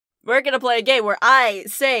we're gonna play a game where I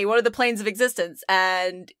say one of the planes of existence,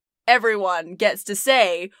 and everyone gets to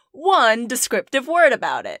say one descriptive word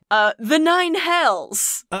about it. The 9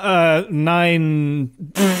 hells. 9.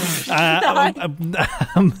 You got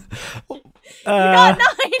 9,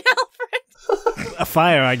 Alfred. A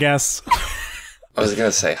fire, I guess. I was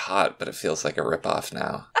gonna say hot, but it feels like a ripoff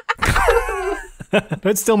now.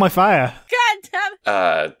 Don't steal my fire. God damn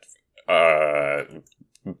it.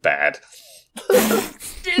 Bad.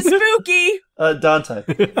 Spooky. Dante.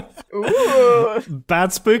 Ooh.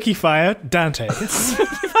 Bad spooky fire, Dante.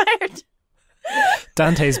 Spooky fired.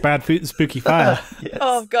 Dante's bad spooky fire. Yes.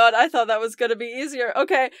 Oh god, I thought that was gonna be easier.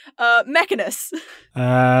 Okay, Mechanus.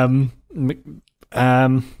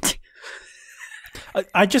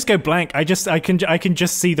 I just go blank. I can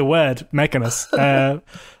just see the word mechanus.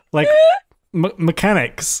 Like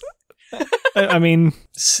mechanics. I mean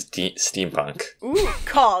Steampunk. Ooh,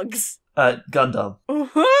 cogs. Gundam.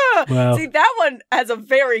 Wow. See, that one has a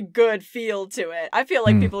very good feel to it. I feel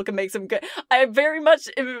like people can make some good. I very much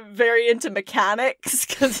am very into mechanics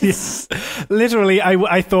because yes. Literally,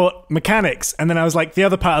 I thought mechanics, and then I was like, the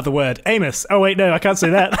other part of the word, anus. Oh wait, no, I can't say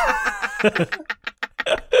that.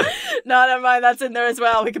 No, never mind. That's in there as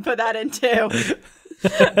well. We can put that in too.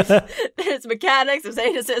 It's mechanics. It's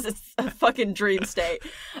anuses. It's a fucking dream state.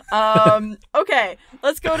 Okay,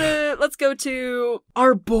 let's go to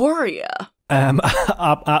Arborea.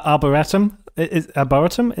 Arboretum.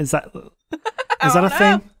 Arboretum? Is that a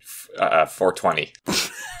thing? 420.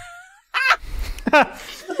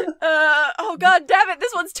 Oh god damn it,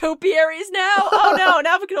 this one's topiaries now. Oh no,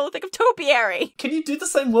 now we can only think of topiary. Can you do the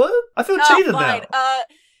same word? I feel cheated fine. now.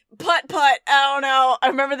 Putt-putt. I don't know. I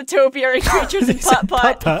remember the topiary creatures in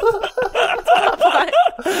putt-putt. Putt-putt.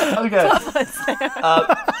 Okay. Putt-putt's there.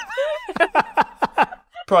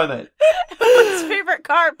 Primate. Everyone's favorite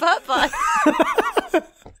car, putt-putt. It's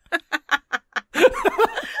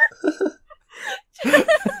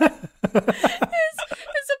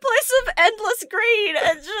a place of endless green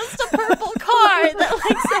and just a purple car that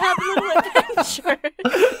likes to have little adventures.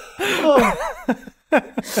 Oh.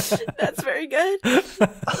 That's very good.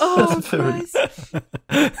 Oh, Christ.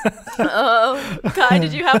 Oh, Kye,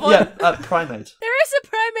 did you have one? Yeah, primate. There is a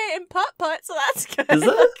primate in putt-putt, so that's good. Is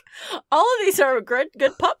there? All of these are good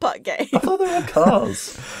putt-putt games. I thought they were all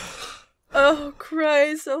cars. Oh,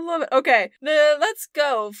 Christ, I love it. Okay, let's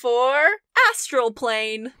go for astral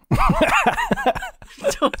plane.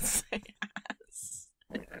 Don't say ass.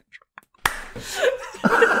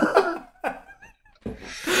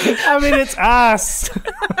 I mean, it's ass.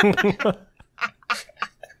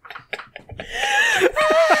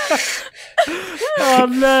 Oh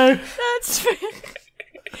no. That's fair.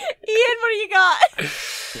 Ian, what do you got?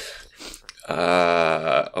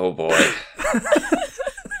 Oh boy.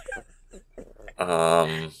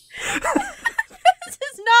 This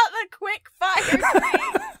is not the quick fire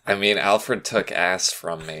game. I mean, Alfred took ass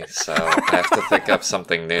from me, so I have to think up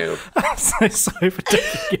something new. I'm so sorry for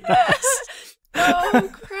taking your ass. Oh,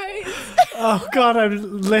 Christ. Oh god,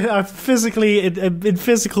 I'm physically in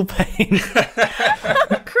physical pain.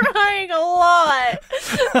 I'm crying a lot.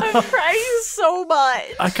 I'm crying so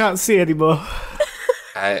much. I can't see anymore.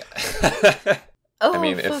 I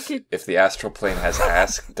mean, if the astral plane has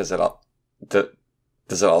ass, does it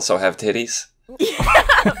also have titties? Yeah,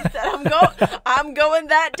 I'm going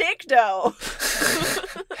that dick dough.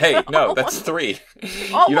 Hey, no, that's 3.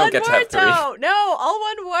 All You one don't get to word have 3. though. No, all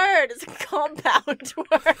one word. It's a compound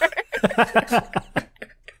word.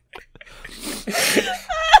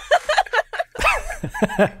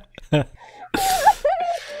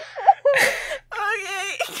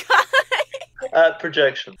 Okay, Kye.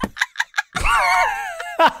 Projection.